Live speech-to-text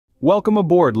Welcome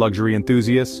aboard, luxury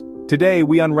enthusiasts. Today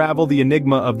we unravel the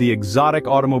enigma of the exotic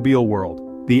automobile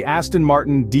world, the Aston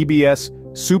Martin DBS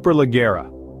Superleggera.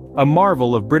 A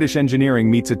marvel of British engineering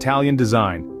meets Italian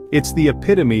design, it's the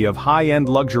epitome of high-end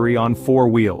luxury on four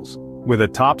wheels. With a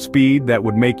top speed that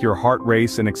would make your heart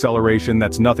race and acceleration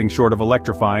that's nothing short of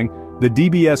electrifying, the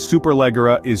DBS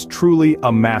Superleggera is truly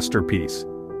a masterpiece.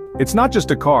 It's not just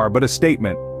a car but a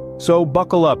statement. So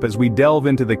buckle up as we delve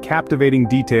into the captivating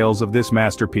details of this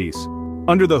masterpiece.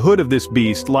 Under the hood of this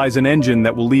beast lies an engine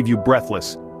that will leave you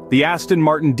breathless. The Aston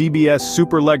Martin DBS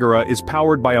Superleggera is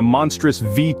powered by a monstrous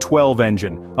V12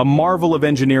 engine, a marvel of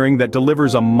engineering that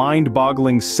delivers a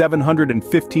mind-boggling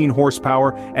 715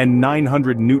 horsepower and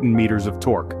 900 newton-meters of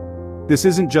torque. This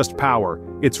isn't just power,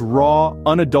 it's raw,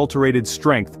 unadulterated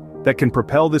strength that can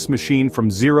propel this machine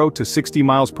from 0 to 60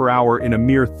 miles per hour in a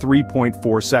mere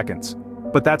 3.4 seconds.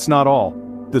 But that's not all.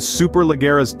 The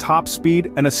Superleggera's top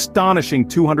speed, an astonishing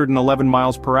 211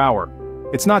 miles per hour.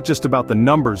 It's not just about the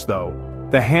numbers though.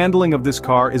 The handling of this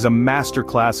car is a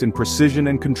masterclass in precision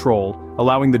and control,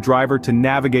 allowing the driver to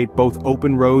navigate both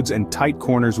open roads and tight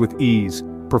corners with ease.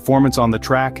 Performance on the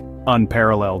track,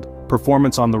 unparalleled.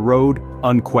 Performance on the road,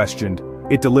 unquestioned.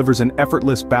 It delivers an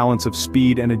effortless balance of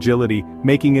speed and agility,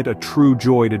 making it a true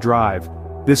joy to drive.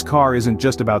 This car isn't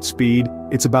just about speed,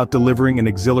 it's about delivering an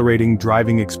exhilarating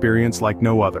driving experience like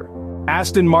no other.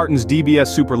 Aston Martin's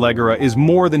DBS Superleggera is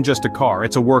more than just a car,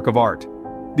 it's a work of art.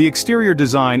 The exterior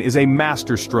design is a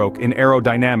masterstroke in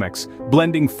aerodynamics,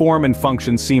 blending form and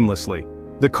function seamlessly.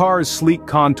 The car's sleek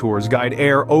contours guide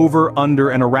air over, under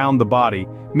and around the body,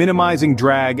 minimizing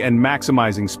drag and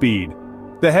maximizing speed.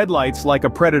 The headlights, like a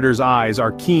predator's eyes,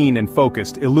 are keen and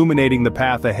focused, illuminating the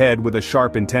path ahead with a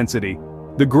sharp intensity.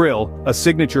 The grille, a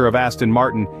signature of Aston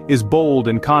Martin, is bold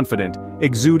and confident,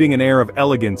 exuding an air of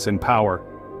elegance and power.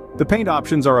 The paint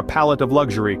options are a palette of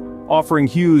luxury, offering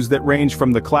hues that range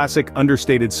from the classic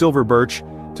understated silver birch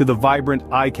to the vibrant,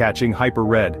 eye-catching hyper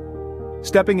red.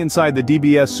 Stepping inside the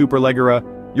DBS Superleggera,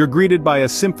 you're greeted by a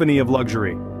symphony of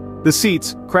luxury. The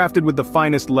seats, crafted with the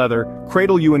finest leather,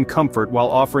 cradle you in comfort while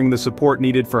offering the support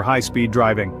needed for high-speed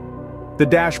driving. The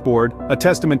dashboard, a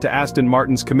testament to Aston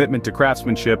Martin's commitment to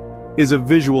craftsmanship, is a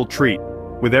visual treat,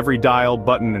 with every dial,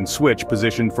 button and switch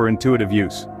positioned for intuitive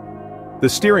use. The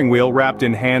steering wheel, wrapped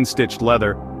in hand-stitched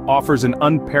leather, offers an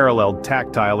unparalleled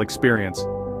tactile experience.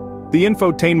 The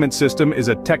infotainment system is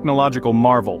a technological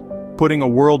marvel, putting a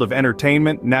world of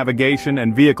entertainment, navigation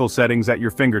and vehicle settings at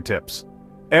your fingertips.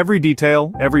 Every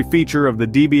detail, every feature of the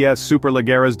DBS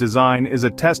Superleggera's design is a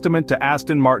testament to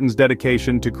Aston Martin's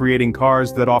dedication to creating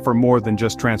cars that offer more than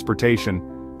just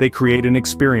transportation. They create an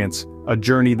experience, a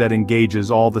journey that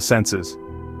engages all the senses.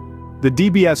 The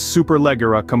DBS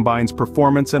Superleggera combines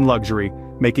performance and luxury,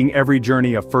 making every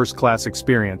journey a first-class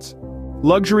experience.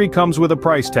 Luxury comes with a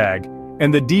price tag,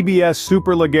 and the DBS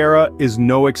Superleggera is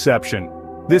no exception.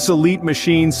 This elite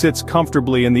machine sits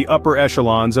comfortably in the upper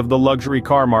echelons of the luxury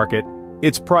car market,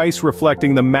 its price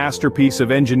reflecting the masterpiece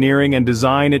of engineering and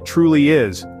design it truly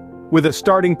is. With a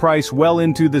starting price well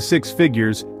into the six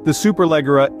figures, the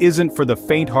Superleggera isn't for the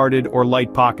faint-hearted or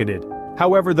light-pocketed.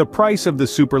 However, the price of the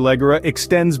Superleggera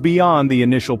extends beyond the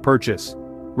initial purchase.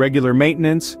 Regular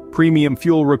maintenance, premium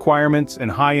fuel requirements,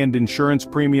 and high-end insurance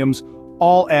premiums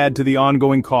all add to the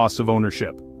ongoing costs of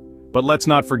ownership. But let's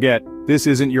not forget, this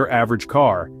isn't your average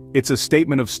car. It's a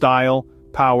statement of style,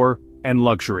 power, and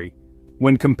luxury.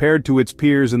 When compared to its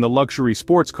peers in the luxury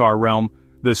sports car realm,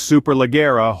 the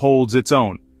Superleggera holds its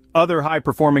own. Other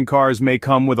high-performing cars may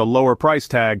come with a lower price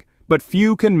tag, but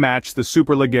few can match the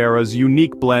Superleggera's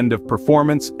unique blend of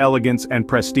performance, elegance, and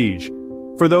prestige.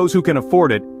 For those who can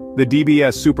afford it, the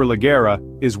DBS Superleggera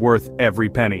is worth every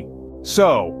penny.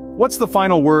 So, what's the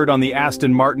final word on the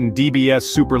Aston Martin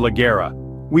DBS Superleggera?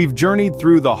 We've journeyed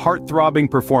through the heart-throbbing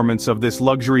performance of this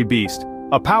luxury beast,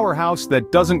 a powerhouse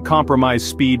that doesn't compromise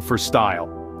speed for style.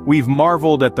 We've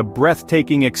marveled at the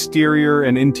breathtaking exterior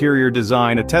and interior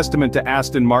design, a testament to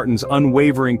Aston Martin's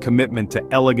unwavering commitment to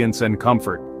elegance and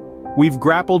comfort. We've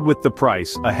grappled with the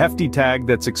price, a hefty tag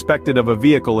that's expected of a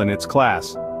vehicle in its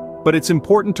class. But it's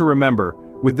important to remember,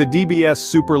 with the DBS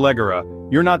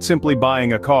Superleggera, you're not simply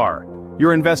buying a car.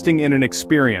 You're investing in an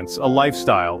experience, a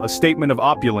lifestyle, a statement of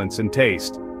opulence and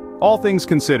taste. All things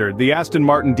considered, the Aston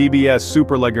Martin DBS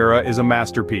Superleggera is a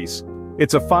masterpiece.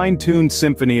 It's a fine-tuned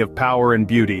symphony of power and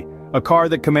beauty, a car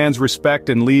that commands respect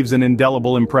and leaves an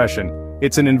indelible impression.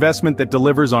 It's an investment that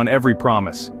delivers on every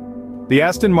promise. The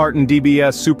Aston Martin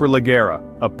DBS Superleggera,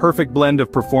 a perfect blend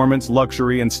of performance,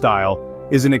 luxury and style,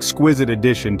 is an exquisite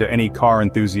addition to any car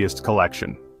enthusiast's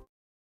collection.